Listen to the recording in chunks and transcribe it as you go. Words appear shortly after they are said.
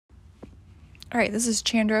All right, this is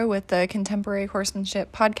Chandra with the Contemporary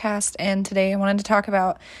Horsemanship Podcast, and today I wanted to talk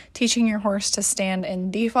about teaching your horse to stand in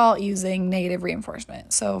default using negative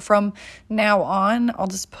reinforcement. So from now on, I'll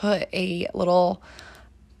just put a little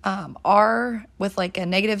R with like a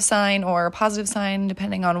negative sign or a positive sign,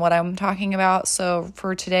 depending on what I'm talking about. So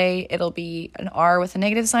for today, it'll be an R with a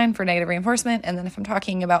negative sign for negative reinforcement, and then if I'm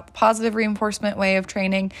talking about the positive reinforcement way of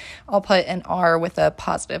training, I'll put an R with a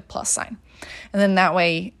positive plus sign. And then that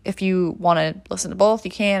way, if you want to listen to both, you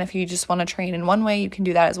can. If you just want to train in one way, you can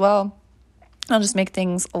do that as well. I'll just make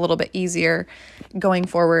things a little bit easier going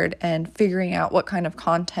forward and figuring out what kind of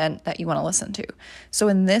content that you want to listen to. So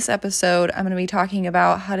in this episode, I'm going to be talking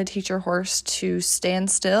about how to teach your horse to stand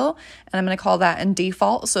still, and I'm going to call that in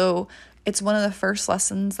default. So it's one of the first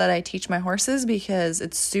lessons that I teach my horses because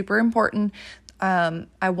it's super important.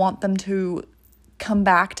 I want them to come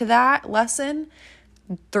back to that lesson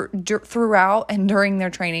throughout and during their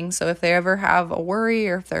training. So if they ever have a worry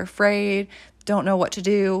or if they're afraid, don't know what to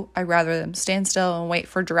do, I'd rather them stand still and wait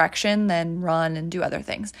for direction than run and do other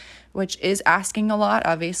things, which is asking a lot.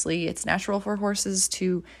 Obviously, it's natural for horses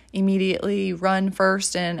to immediately run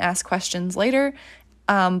first and ask questions later.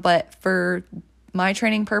 But for my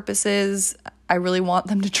training purposes, I really want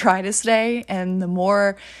them to try to stay, and the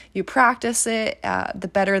more you practice it, the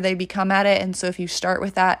better they become at it. And so if you start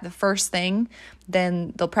with that, the first thing,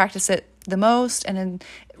 then they'll practice it the most. And then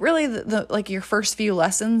really the like your first few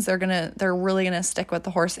lessons, they're really gonna stick with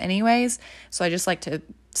the horse anyways. So I just like to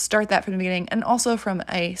start that from the beginning. And also from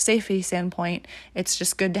a safety standpoint, it's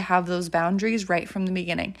just good to have those boundaries right from the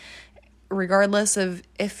beginning. Regardless of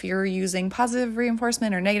if you're using positive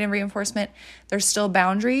reinforcement or negative reinforcement, there's still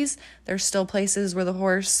boundaries. There's still places where the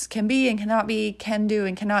horse can be and cannot be, can do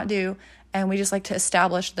and cannot do. And we just like to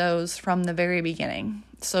establish those from the very beginning.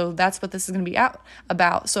 So that's what this is going to be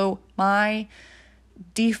about. So my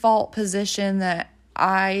default position that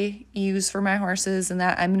I use for my horses and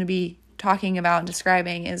that I'm going to be talking about and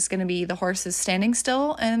describing is going to be the horse is standing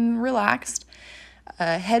still and relaxed,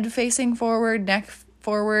 head facing forward, neck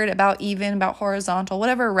forward, about even, about horizontal,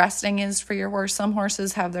 whatever resting is for your horse. Some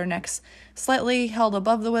horses have their necks slightly held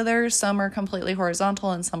above the withers, some are completely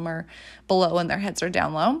horizontal, and some are below and their heads are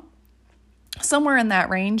down low. Somewhere in that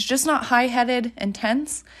range, just not high-headed and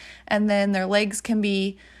tense. And then their legs can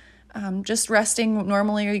be just resting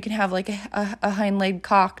normally, or you can have like a hind leg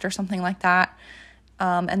cocked or something like that.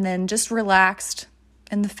 And then just relaxed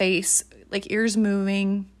in the face, like ears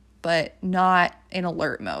moving, but not in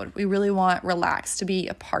alert mode. We really want relaxed to be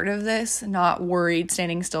a part of this, not worried,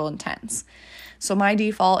 standing still and tense. So my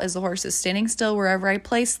default is the horse is standing still wherever I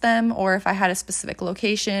place them, or if I had a specific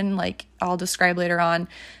location, like I'll describe later on,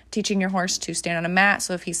 teaching your horse to stand on a mat.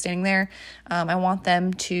 So if he's standing there, I want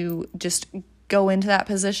them to just go into that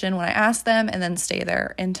position when I ask them and then stay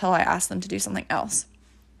there until I ask them to do something else,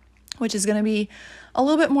 which is going to be a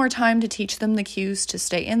little bit more time to teach them the cues to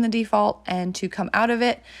stay in the default and to come out of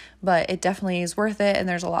it, but it definitely is worth it and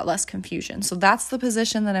there's a lot less confusion. So that's the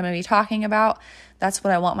position that I'm going to be talking about. That's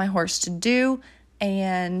what I want my horse to do,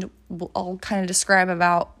 and I'll kind of describe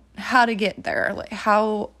about how to get there, like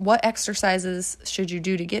what exercises should you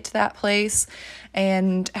do to get to that place,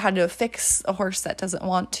 and how to fix a horse that doesn't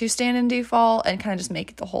want to stand in default and kind of just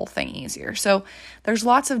make the whole thing easier. So there's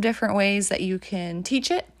lots of different ways that you can teach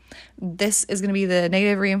it. This is going to be the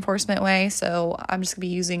negative reinforcement way, so I'm just going to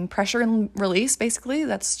be using pressure and release, basically.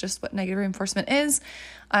 That's just what negative reinforcement is.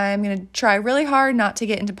 I'm going to try really hard not to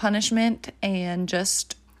get into punishment and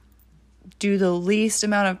just do the least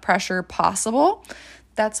amount of pressure possible.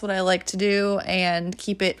 That's what I like to do, and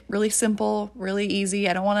keep it really simple, really easy.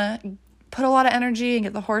 I don't want to put a lot of energy and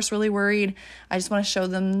get the horse really worried. I just want to show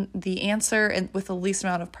them the answer and with the least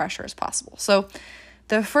amount of pressure as possible. So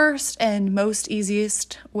the first and most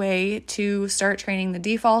easiest way to start training the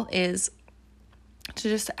default is to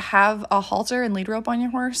just have a halter and lead rope on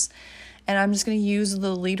your horse. And I'm just going to use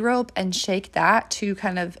the lead rope and shake that to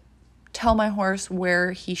kind of tell my horse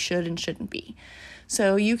where he should and shouldn't be.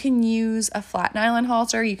 So you can use a flat nylon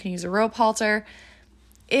halter, you can use a rope halter.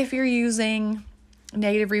 If you're using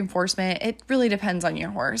negative reinforcement, it really depends on your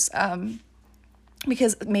horse.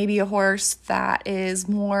 Because maybe a horse that is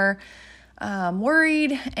more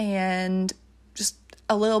worried and just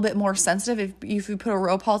a little bit more sensitive, if you put a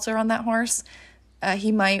rope halter on that horse,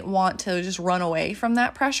 he might want to just run away from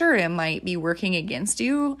that pressure. It might be working against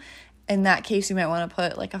you. In that case, you might want to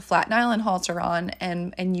put like a flat nylon halter on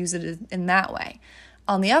and use it in that way.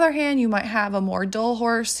 On the other hand, you might have a more dull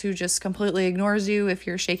horse who just completely ignores you if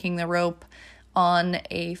you're shaking the rope on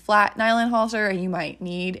a flat nylon halter, and you might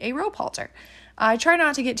need a rope halter. I try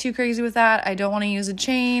not to get too crazy with that. I don't want to use a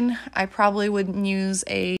chain. I probably wouldn't use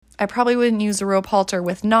a I probably wouldn't use a rope halter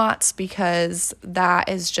with knots because that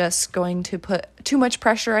is just going to put too much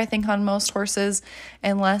pressure, I think, on most horses,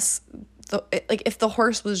 unless if the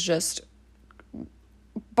horse was just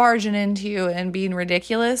barging into you and being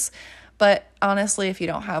ridiculous. But honestly, if you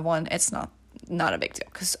don't have one, it's not a big deal,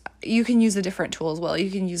 because you can use a different tool as well.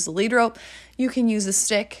 You can use the lead rope, you can use a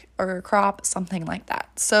stick or a crop, something like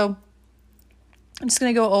that. So I'm just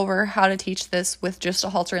going to go over how to teach this with just a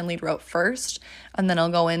halter and lead rope first, and then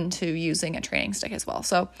I'll go into using a training stick as well.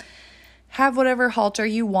 So have whatever halter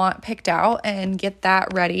you want picked out and get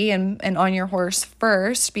that ready and on your horse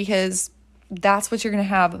first, because that's what you're going to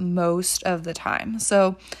have most of the time.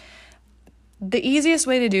 So the easiest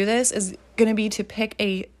way to do this is going to be to pick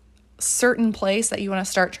a certain place that you want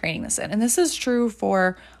to start training this in. And this is true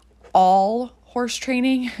for all horse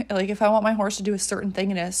training. Like if I want my horse to do a certain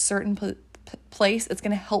thing in a certain place, it's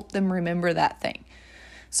going to help them remember that thing.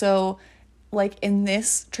 So like in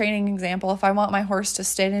this training example, if I want my horse to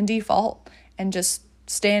stand in default and just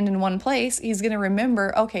stand in one place, he's going to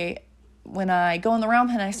remember, okay, when I go in the round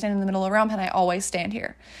pen, I stand in the middle of the round pen, I always stand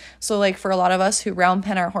here. So like for a lot of us who round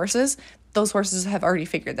pen our horses, those horses have already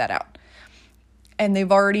figured that out. And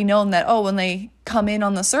they've already known that, oh, when they come in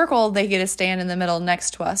on the circle, they get to stand in the middle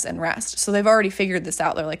next to us and rest. So they've already figured this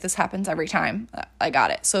out. They're like, this happens every time. I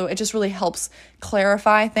got it. So it just really helps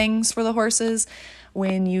clarify things for the horses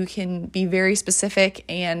when you can be very specific.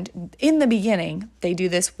 And in the beginning, they do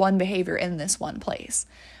this one behavior in this one place.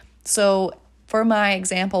 So for my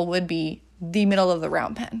example would be the middle of the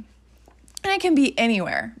round pen. And it can be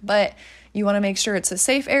anywhere, but you want to make sure it's a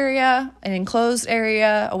safe area, an enclosed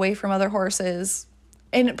area, away from other horses,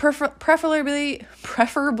 and preferably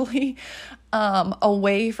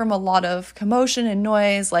away from a lot of commotion and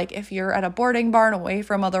noise. Like if you're at a boarding barn, away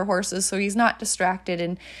from other horses, so he's not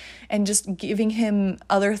distracted, and just giving him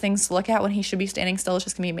other things to look at when he should be standing still is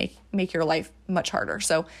just going to make your life much harder.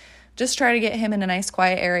 So just try to get him in a nice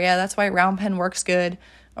quiet area. That's why round pen works good,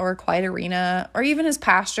 or a quiet arena, or even his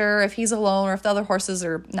pasture. If he's alone or if the other horses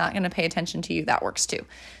are not going to pay attention to you, that works too.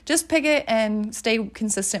 Just pick it and stay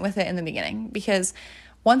consistent with it in the beginning, because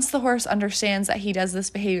once the horse understands that he does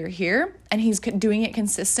this behavior here and he's doing it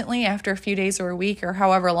consistently after a few days or a week or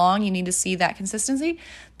however long you need to see that consistency,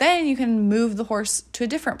 then you can move the horse to a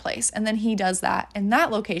different place. And then he does that in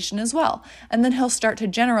that location as well. And then he'll start to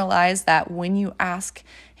generalize that when you ask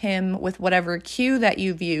him with whatever cue that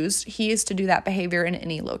you've used, he is to do that behavior in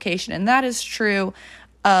any location. And that is true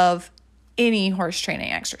of any horse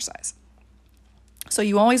training exercise. So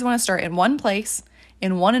you always want to start in one place,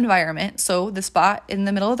 in one environment. So the spot in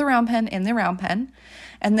the middle of the round pen, in the round pen,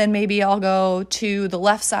 and then maybe I'll go to the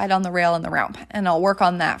left side on the rail in the round pen, and I'll work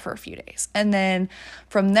on that for a few days. And then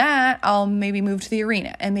from that, I'll maybe move to the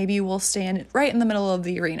arena, and maybe we'll stand right in the middle of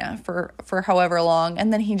the arena for however long.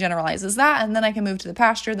 And then he generalizes that, and then I can move to the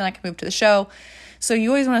pasture, then I can move to the show. So you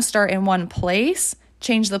always want to start in one place,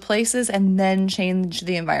 change the places, and then change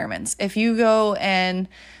the environments. If you go and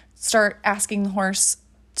start asking the horse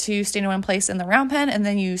to stand in one place in the round pen, and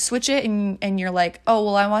then you switch it and you're like, oh,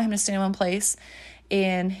 well, I want him to stand in one place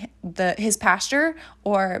in his pasture,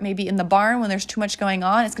 or maybe in the barn when there's too much going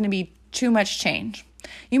on, it's going to be too much change.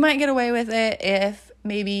 You might get away with it if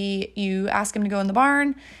maybe you ask him to go in the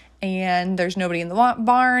barn and there's nobody in the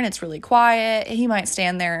barn, it's really quiet, he might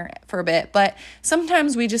stand there for a bit. But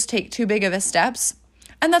sometimes we just take too big of a steps,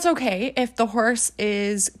 and that's okay if the horse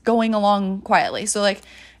is going along quietly. So like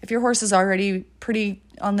if your horse is already pretty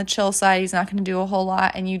on the chill side, he's not going to do a whole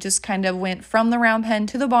lot, and you just kind of went from the round pen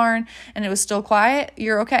to the barn and it was still quiet,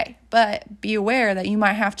 you're okay. But be aware that you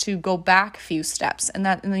might have to go back a few steps, and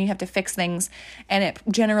then you have to fix things, and it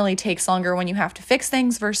generally takes longer when you have to fix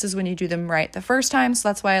things versus when you do them right the first time. So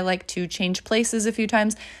that's why I like to change places a few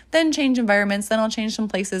times, then change environments, then I'll change some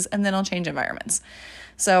places, and then I'll change environments.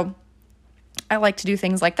 So I like to do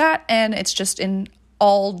things like that, and it's just in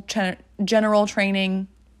all general training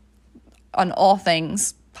on all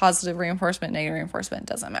things, positive reinforcement, negative reinforcement,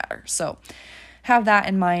 doesn't matter. So have that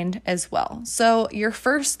in mind as well. So your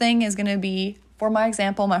first thing is going to be, for my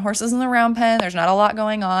example, my horse is in the round pen, there's not a lot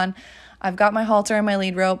going on, I've got my halter and my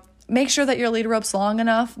lead rope. Make sure that your lead rope's long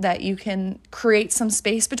enough that you can create some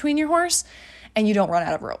space between your horse and you don't run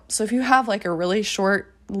out of rope. So if you have like a really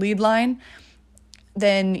short lead line,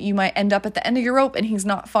 then you might end up at the end of your rope and he's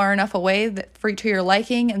not far enough away to your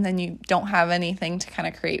liking, and then you don't have anything to kind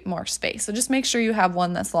of create more space. So just make sure you have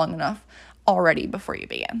one that's long enough already before you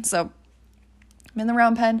begin. So I'm in the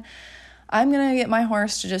round pen. I'm going to get my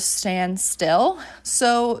horse to just stand still.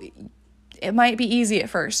 So it might be easy at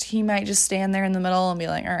first. He might just stand there in the middle and be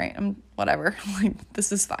like, all right, I'm whatever, like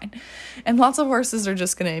this is fine. And lots of horses are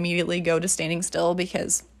just going to immediately go to standing still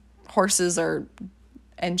because horses are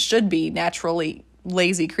and should be naturally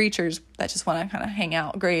lazy creatures that just want to kind of hang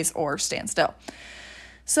out, graze, or stand still.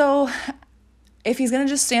 So if he's going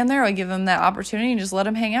to just stand there, I give him that opportunity and just let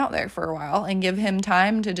him hang out there for a while and give him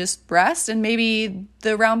time to just rest. And maybe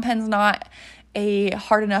the round pen's not a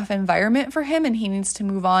hard enough environment for him and he needs to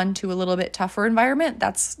move on to a little bit tougher environment.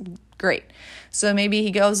 That's great. So maybe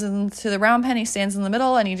he goes into the round pen, he stands in the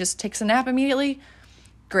middle and he just takes a nap immediately.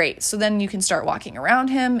 Great. So then you can start walking around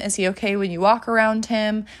him. Is he okay when you walk around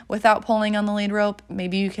him without pulling on the lead rope?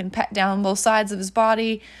 Maybe you can pet down both sides of his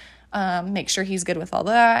body, make sure he's good with all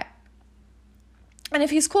that. And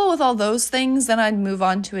if he's cool with all those things, then I'd move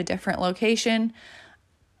on to a different location.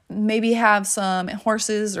 Maybe have some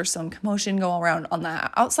horses or some commotion go around on the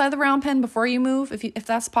outside of the round pen before you move, if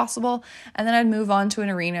that's possible. And then I'd move on to an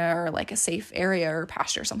arena or like a safe area or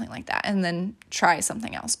pasture or something like that, and then try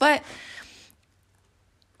something else. But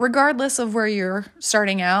regardless of where you're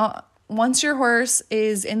starting out, once your horse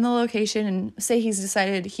is in the location and say he's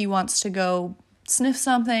decided he wants to go sniff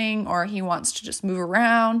something or he wants to just move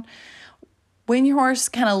around, when your horse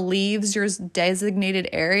kind of leaves your designated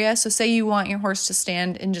area, so say you want your horse to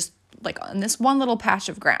stand in just like on this one little patch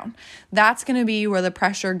of ground, that's going to be where the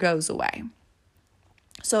pressure goes away.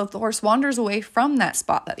 So if the horse wanders away from that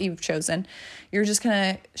spot that you've chosen, you're just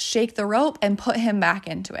going to shake the rope and put him back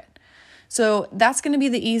into it. So that's going to be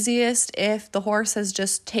the easiest if the horse has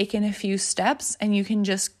just taken a few steps and you can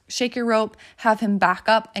just shake your rope, have him back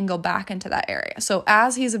up and go back into that area. So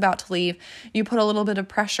as he's about to leave, you put a little bit of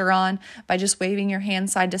pressure on by just waving your hand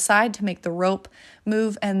side to side to make the rope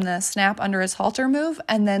move and the snap under his halter move.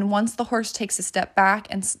 And then once the horse takes a step back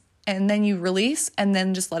and then you release and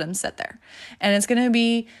then just let him sit there. And it's going to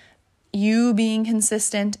be you being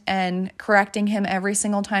consistent and correcting him every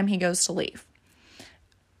single time he goes to leave.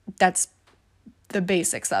 That's the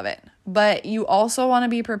basics of it. But you also want to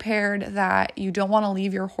be prepared that you don't want to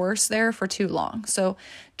leave your horse there for too long. So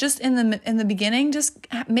just in the beginning, just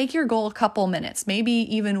make your goal a couple minutes, maybe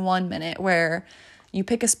even 1 minute, where you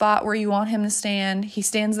pick a spot where you want him to stand. He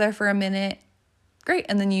stands there for a minute. Great.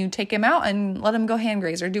 And then you take him out and let him go hand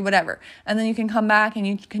graze or do whatever. And then you can come back and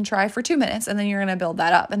you can try for 2 minutes, and then you're going to build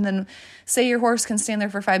that up. And then say your horse can stand there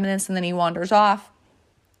for 5 minutes and then he wanders off.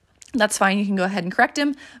 That's fine. You can go ahead and correct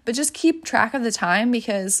him, but just keep track of the time,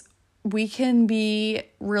 because we can be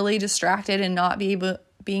really distracted and not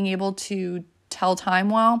being able to tell time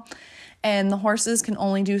well, and the horses can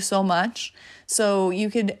only do so much. So you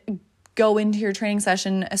could go into your training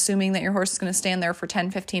session assuming that your horse is going to stand there for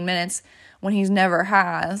 10-15 minutes when he's never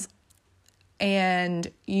has, and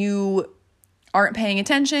you aren't paying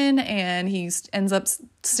attention and he ends up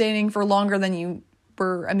standing for longer than you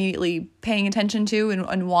were immediately paying attention to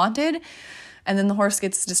and wanted. And then the horse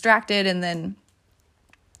gets distracted and then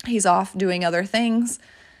he's off doing other things.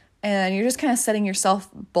 And you're just kind of setting yourself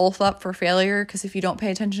both up for failure, because if you don't pay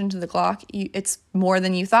attention to the clock, it's more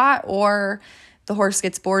than you thought, or the horse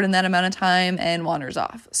gets bored in that amount of time and wanders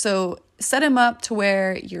off. So set him up to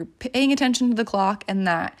where you're paying attention to the clock and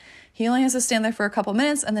that he only has to stand there for a couple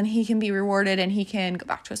minutes, and then he can be rewarded and he can go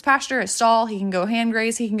back to his pasture, his stall, he can go hand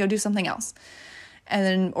graze, he can go do something else. And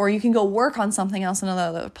then, or you can go work on something else in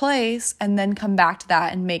another place and then come back to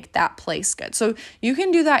that and make that place good. So you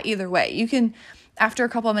can do that either way. You can, after a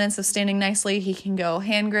couple of minutes of standing nicely, he can go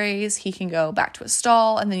hand graze, he can go back to his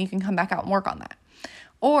stall, and then you can come back out and work on that.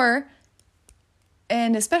 Or,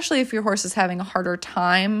 and especially if your horse is having a harder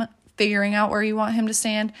time figuring out where you want him to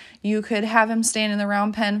stand, you could have him stand in the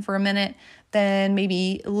round pen for a minute, then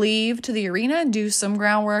maybe leave to the arena, do some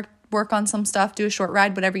groundwork, work on some stuff, do a short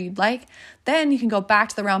ride, whatever you'd like. Then you can go back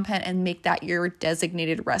to the round pen and make that your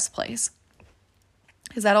designated rest place,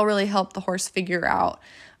 because that'll really help the horse figure out,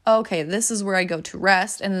 okay, this is where I go to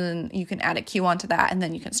rest, and then you can add a cue onto that, and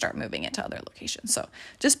then you can start moving it to other locations. So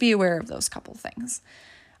just be aware of those couple things.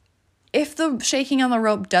 If the shaking on the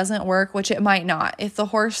rope doesn't work, which it might not, if the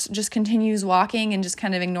horse just continues walking and just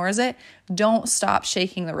kind of ignores it, don't stop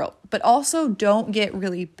shaking the rope, but also don't get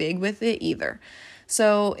really big with it either.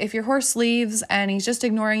 So if your horse leaves and he's just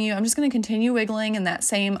ignoring you, I'm just going to continue wiggling in that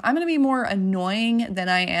same, I'm going to be more annoying than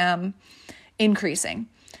I am increasing.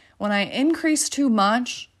 When I increase too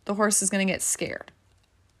much, the horse is going to get scared.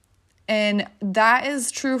 And that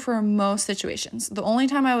is true for most situations. The only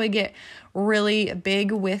time I would get really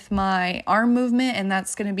big with my arm movement, and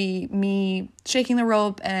that's going to be me shaking the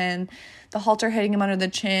rope and the halter hitting him under the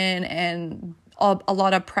chin and a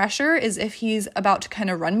lot of pressure, is if he's about to kind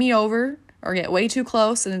of run me over or get way too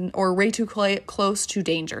close or way too close to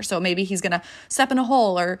danger. So maybe he's going to step in a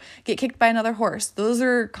hole or get kicked by another horse. Those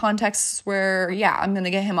are contexts where, I'm going to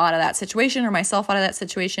get him out of that situation or myself out of that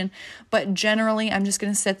situation. But generally, I'm just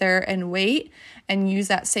going to sit there and wait and use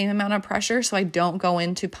that same amount of pressure so I don't go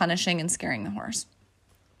into punishing and scaring the horse.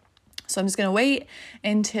 So I'm just going to wait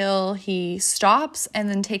until he stops and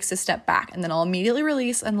then takes a step back, and then I'll immediately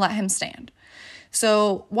release and let him stand.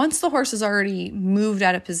 So once the horse is already moved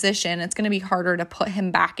out of position, it's going to be harder to put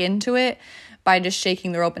him back into it by just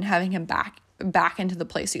shaking the rope and having him back into the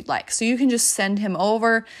place you'd like. So you can just send him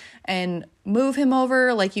over and move him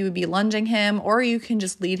over like you would be lunging him, or you can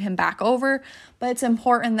just lead him back over. But it's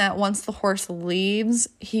important that once the horse leaves,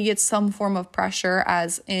 he gets some form of pressure,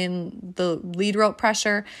 as in the lead rope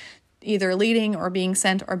pressure, either leading or being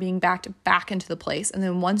sent or being backed back into the place. And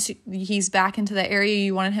then once he's back into the area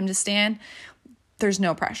you wanted him to stand, there's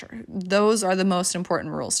no pressure. Those are the most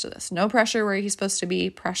important rules to this. No pressure where he's supposed to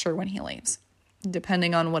be, pressure when he leaves,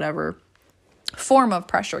 depending on whatever form of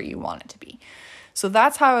pressure you want it to be. So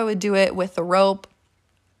that's how I would do it with the rope.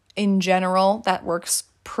 In general, that works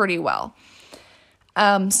pretty well.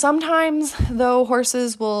 Sometimes, though,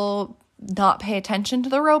 horses will not pay attention to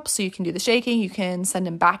the rope, so you can do the shaking. You can send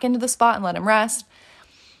him back into the spot and let him rest.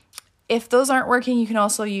 If those aren't working, you can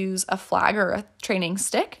also use a flag or a training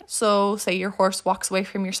stick. So say your horse walks away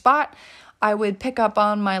from your spot, I would pick up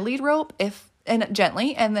on my lead rope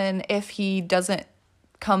gently, and then if he doesn't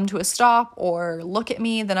come to a stop or look at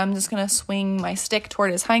me, then I'm just going to swing my stick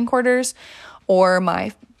toward his hindquarters, or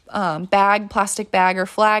my plastic bag or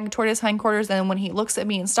flag toward his hindquarters. And then when he looks at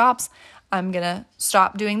me and stops, I'm going to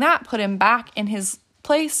stop doing that, put him back in his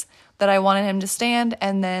place that I wanted him to stand,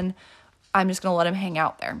 and then I'm just going to let him hang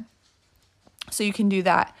out there. So you can do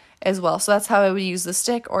that as well. So that's how I would use the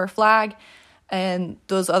stick or flag. And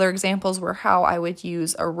those other examples were how I would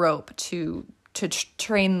use a rope to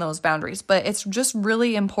train those boundaries. But it's just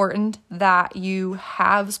really important that you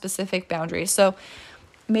have specific boundaries. So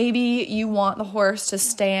maybe you want the horse to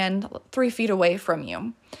stand 3 feet away from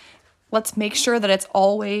you. Let's make sure that it's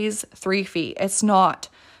always 3 feet. It's not.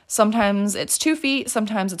 Sometimes it's 2 feet,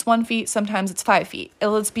 sometimes it's 1 feet, sometimes it's 5 feet.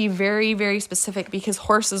 Let's be very, very specific, because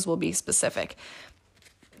horses will be specific.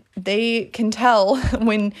 They can tell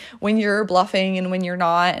when you're bluffing and when you're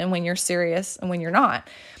not, and when you're serious and when you're not.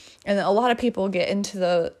 And a lot of people get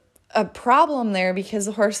into a problem there because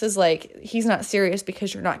the horse is like, he's not serious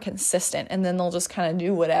because you're not consistent. And then they'll just kind of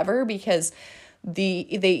do whatever because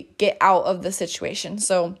they get out of the situation.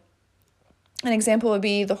 So an example would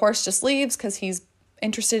be the horse just leaves because he's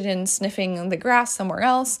interested in sniffing the grass somewhere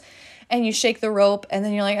else, and you shake the rope, and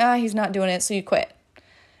then you're like, he's not doing it, so you quit.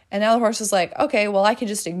 And now the horse is like, okay, well, I could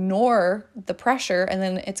just ignore the pressure and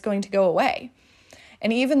then it's going to go away.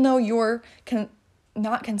 And even though you're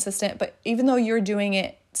not consistent, but even though you're doing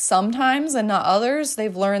it sometimes and not others,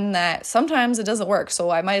 they've learned that sometimes it doesn't work, so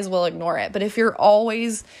I might as well ignore it. But if you're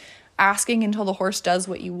always asking until the horse does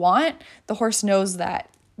what you want, the horse knows that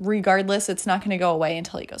regardless, it's not going to go away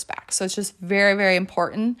until he goes back. So it's just very, very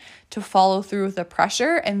important to follow through with the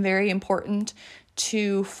pressure, and very important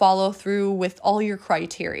to follow through with all your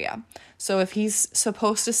criteria. So if he's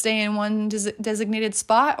supposed to stay in one designated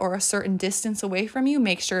spot or a certain distance away from you,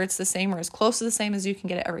 make sure it's the same or as close to the same as you can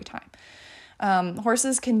get it every time.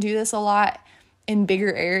 Horses can do this a lot in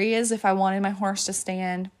bigger areas. If I wanted my horse to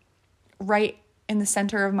stand right in the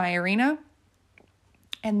center of my arena,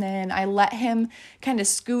 and then I let him kind of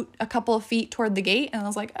scoot a couple of feet toward the gate, and I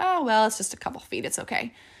was like, oh, well, it's just a couple feet, it's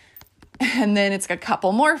okay. And then it's a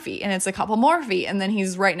couple more feet, and it's a couple more feet, and then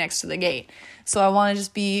he's right next to the gate. So I want to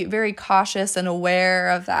just be very cautious and aware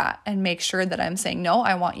of that, and make sure that I'm saying, no,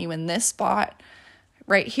 I want you in this spot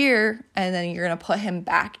right here, and then you're going to put him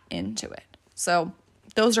back into it. So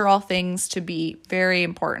those are all things to be very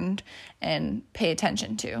important and pay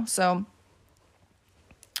attention to. So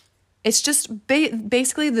it's just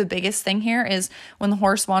basically the biggest thing here is when the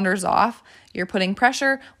horse wanders off, you're putting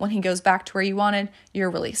pressure. When he goes back to where you wanted,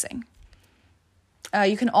 you're releasing.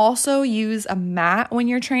 You can also use a mat when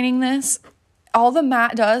you're training this. All the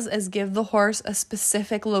mat does is give the horse a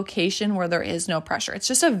specific location where there is no pressure. It's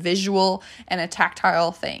just a visual and a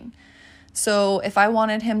tactile thing. So if I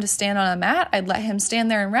wanted him to stand on a mat, I'd let him stand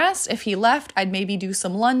there and rest. If he left, I'd maybe do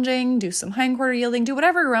some lunging, do some hindquarter yielding, do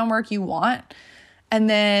whatever groundwork you want. And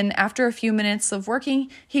then after a few minutes of working,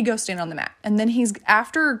 he'd go stand on the mat. And then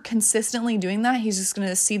after consistently doing that, he's just going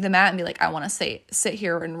to see the mat and be like, I want to sit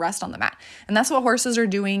here and rest on the mat. And that's what horses are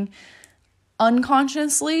doing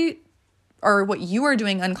unconsciously, or what you are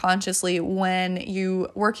doing unconsciously when you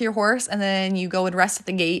work your horse and then you go and rest at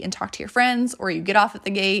the gate and talk to your friends, or you get off at the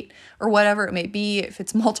gate, or whatever it may be. If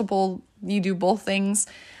it's multiple you do both things,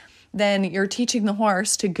 then you're teaching the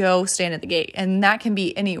horse to go stand at the gate. And that can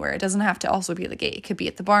be anywhere. It doesn't have to also be at the gate. It could be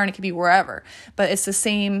at the barn. It could be wherever. But it's the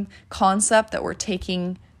same concept that we're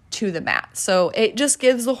taking to the mat. So it just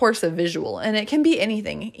gives the horse a visual. And it can be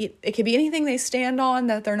anything. It could be anything they stand on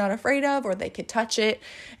that they're not afraid of, or they could touch it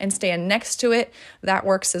and stand next to it. That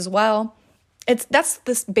works as well. That's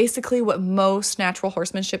basically what most natural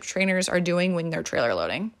horsemanship trainers are doing when they're trailer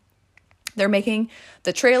loading. They're making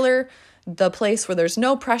the trailer the place where there's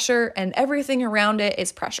no pressure and everything around it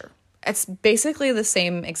is pressure. It's basically the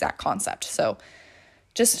same exact concept. So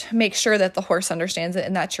just make sure that the horse understands it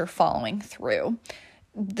and that you're following through.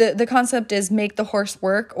 The concept is make the horse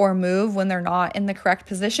work or move when they're not in the correct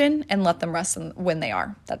position and let them rest when they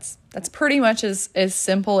are. That's pretty much as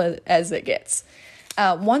simple as it gets.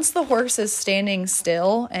 Once the horse is standing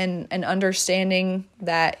still and understanding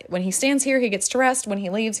that when he stands here, he gets to rest. When he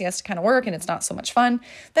leaves, he has to kind of work and it's not so much fun.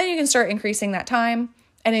 Then you can start increasing that time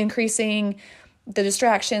and increasing the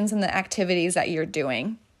distractions and the activities that you're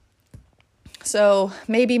doing. So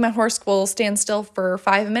maybe my horse will stand still for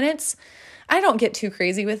 5 minutes. I don't get too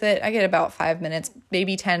crazy with it. I get about 5 minutes,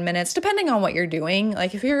 maybe 10 minutes, depending on what you're doing.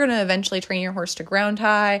 Like if you're going to eventually train your horse to ground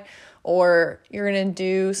tie, or you're going to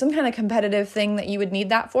do some kind of competitive thing that you would need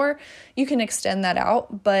that for, you can extend that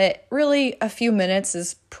out. But really, a few minutes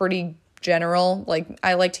is pretty general. Like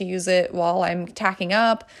I like to use it while I'm tacking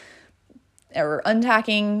up or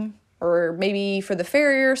untacking, or maybe for the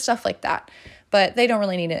farrier, stuff like that. But they don't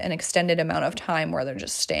really need an extended amount of time where they're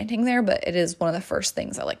just standing there. But it is one of the first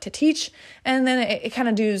things I like to teach. And then it kind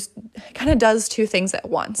of does two things at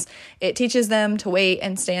once. It teaches them to wait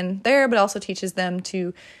and stand there, but also teaches them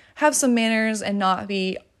to have some manners and not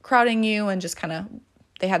be crowding you and just kind of,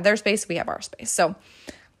 they have their space, we have our space. So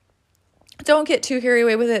don't get too carried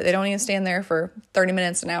away with it. They don't need to stand there for 30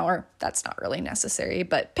 minutes, an hour. That's not really necessary,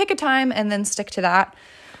 but pick a time and then stick to that.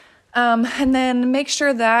 And then make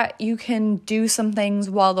sure that you can do some things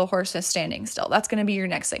while the horse is standing still. That's going to be your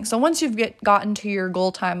next thing. So once you've gotten to your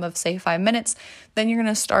goal time of say 5 minutes, then you're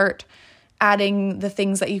going to start adding the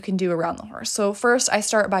things that you can do around the horse. So first I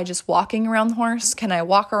start by just walking around the horse. Can I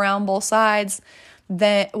walk around both sides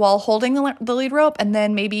then while holding the lead rope? And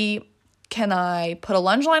then maybe can I put a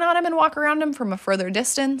lunge line on him and walk around him from a further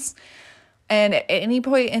distance? And at any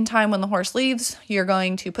point in time when the horse leaves, you're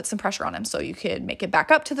going to put some pressure on him. So you could make it back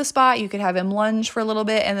up to the spot. You could have him lunge for a little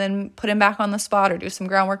bit and then put him back on the spot, or do some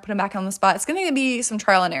groundwork, put him back on the spot. It's going to be some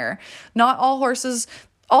trial and error. Not all horses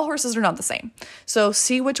are not the same. So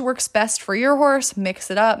see which works best for your horse,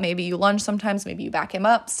 mix it up. Maybe you lunge sometimes, maybe you back him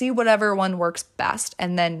up. See whatever one works best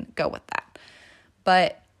and then go with that.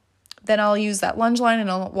 But then I'll use that lunge line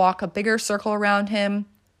and I'll walk a bigger circle around him.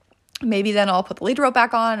 Maybe then I'll put the lead rope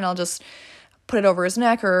back on and I'll just put it over his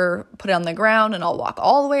neck or put it on the ground and I'll walk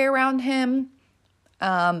all the way around him.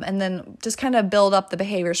 And then just kind of build up the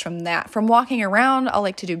behaviors from that. From walking around, I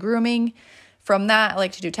like to do grooming. From that, I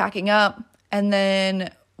like to do tacking up. And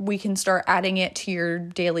then we can start adding it to your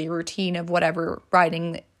daily routine of whatever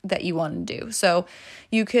riding that you want to do. So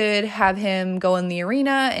you could have him go in the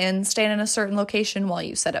arena and stand in a certain location while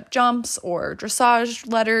you set up jumps or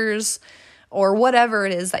dressage letters or whatever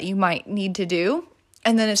it is that you might need to do.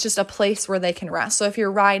 And then it's just a place where they can rest. So if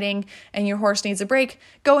you're riding and your horse needs a break,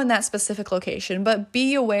 go in that specific location. But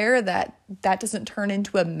be aware that that doesn't turn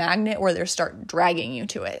into a magnet where they start dragging you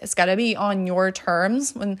to it. It's got to be on your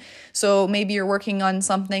terms. So maybe you're working on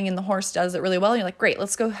something and the horse does it really well. And you're like, great,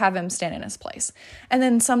 let's go have him stand in his place. And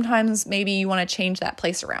then sometimes maybe you want to change that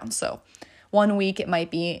place around. So one week it might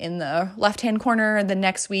be in the left-hand corner. The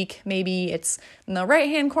next week, maybe it's in the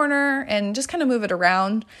right-hand corner, and just kind of move it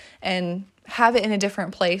around and have it in a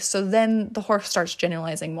different place. So then the horse starts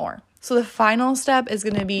generalizing more. So the final step is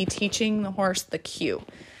going to be teaching the horse the cue.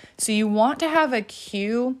 So you want to have a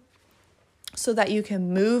cue so that you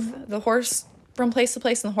can move the horse from place to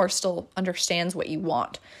place and the horse still understands what you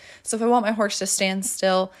want. So if I want my horse to stand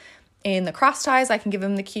still in the cross ties, I can give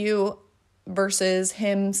him the cue versus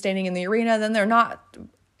him standing in the arena. Then they're not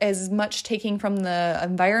as much taking from the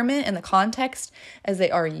environment and the context as they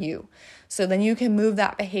are you. So then you can move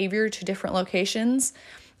that behavior to different locations.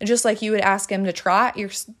 And just like you would ask them to trot,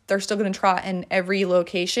 they're still going to trot in every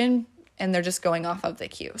location, and they're just going off of the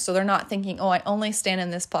cue. So they're not thinking, oh, I only stand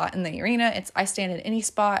in this spot in the arena. It's I stand in any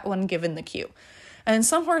spot when given the cue. And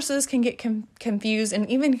some horses can get confused and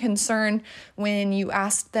even concerned when you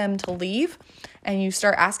ask them to leave and you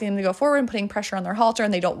start asking them to go forward and putting pressure on their halter,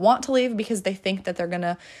 and they don't want to leave because they think that they're going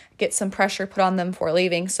to get some pressure put on them for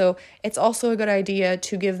leaving. So it's also a good idea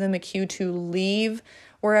to give them a cue to leave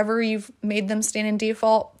wherever you've made them stand in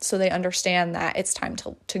default, so they understand that it's time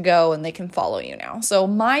to go and they can follow you now. So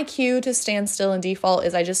my cue to stand still in default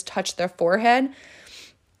is I just touch their forehead,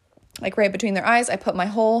 like right between their eyes. I put my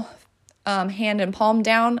whole hand and palm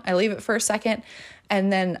down. I leave it for a second,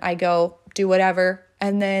 and then I go do whatever.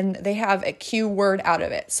 And then they have a cue word out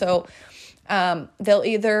of it. So they'll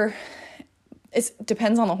either, it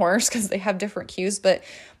depends on the horse because they have different cues, but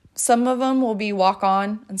some of them will be walk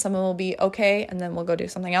on and some of them will be okay, and then we'll go do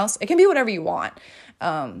something else. It can be whatever you want.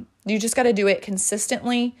 You just got to do it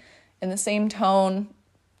consistently in the same tone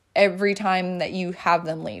every time that you have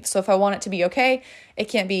them leave. So if I want it to be okay, it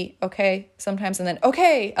can't be okay sometimes and then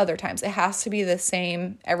okay other times. It has to be the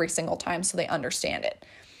same every single time so they understand it.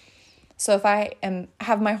 So if I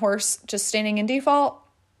have my horse just standing in default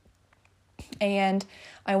and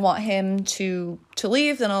I want him to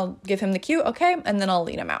leave, then I'll give him the cue, okay, and then I'll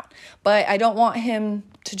lead him out. But I don't want him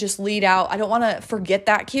to just lead out. I don't want to forget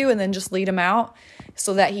that cue and then just lead him out,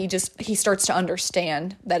 so that he starts to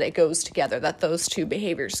understand that it goes together, that those two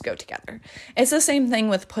behaviors go together. It's the same thing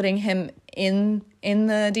with putting him in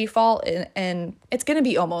the default, and it's going to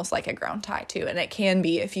be almost like a ground tie too, and it can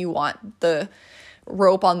be if you want the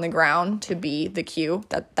rope on the ground to be the cue.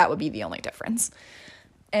 That would be the only difference.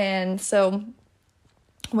 And so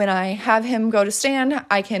when I have him go to stand,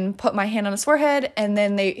 I can put my hand on his forehead, and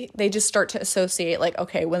then they just start to associate, like,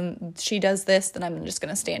 okay, when she does this, then I'm just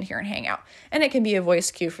going to stand here and hang out. And it can be a voice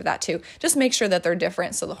cue for that too. Just make sure that they're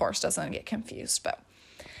different so the horse doesn't get confused. But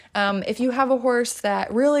if you have a horse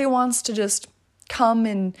that really wants to just come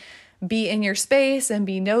and be in your space and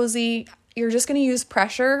be nosy, you're just going to use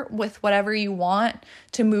pressure with whatever you want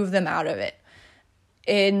to move them out of it.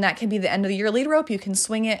 And that can be the end of your lead rope. You can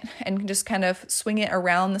swing it and just kind of swing it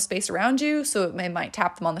around the space around you. So it might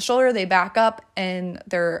tap them on the shoulder. They back up and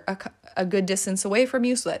they're a good distance away from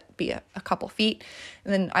you. So that'd be a couple feet.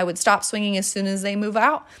 And then I would stop swinging as soon as they move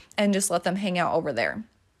out and just let them hang out over there.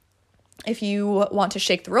 If you want to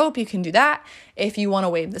shake the rope, you can do that. If you want to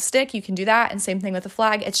wave the stick, you can do that. And same thing with the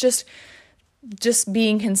flag. It's just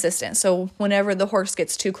being consistent. So whenever the horse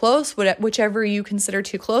gets too close, whichever you consider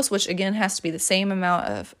too close, which again has to be the same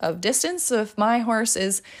amount of distance. So if my horse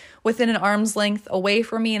is within an arm's length away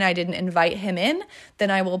from me and I didn't invite him in,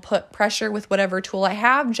 then I will put pressure with whatever tool I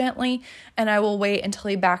have gently, and I will wait until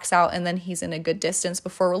he backs out and then he's in a good distance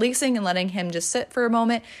before releasing and letting him just sit for a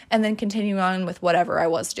moment and then continue on with whatever I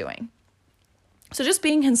was doing. So just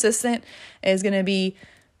being consistent is going to be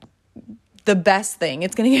the best thing.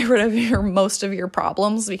 It's going to get rid of most of your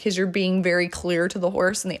problems because you're being very clear to the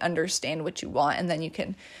horse and they understand what you want, and then you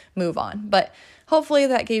can move on. But hopefully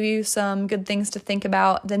that gave you some good things to think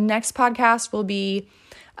about. The next podcast will be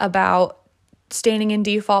about standing in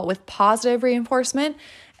default with positive reinforcement,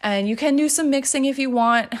 and you can do some mixing if you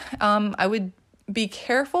want. I would be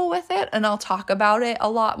careful with it, and I'll talk about it a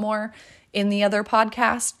lot more in the other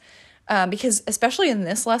podcast. Because especially in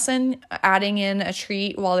this lesson, adding in a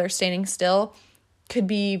treat while they're standing still could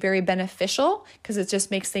be very beneficial because it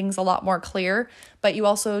just makes things a lot more clear. But you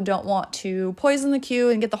also don't want to poison the cue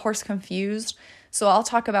and get the horse confused. So I'll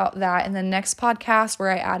talk about that in the next podcast where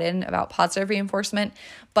I add in about positive reinforcement.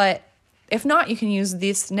 But if not, you can use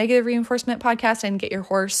this negative reinforcement podcast and get your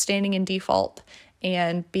horse standing in default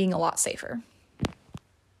and being a lot safer.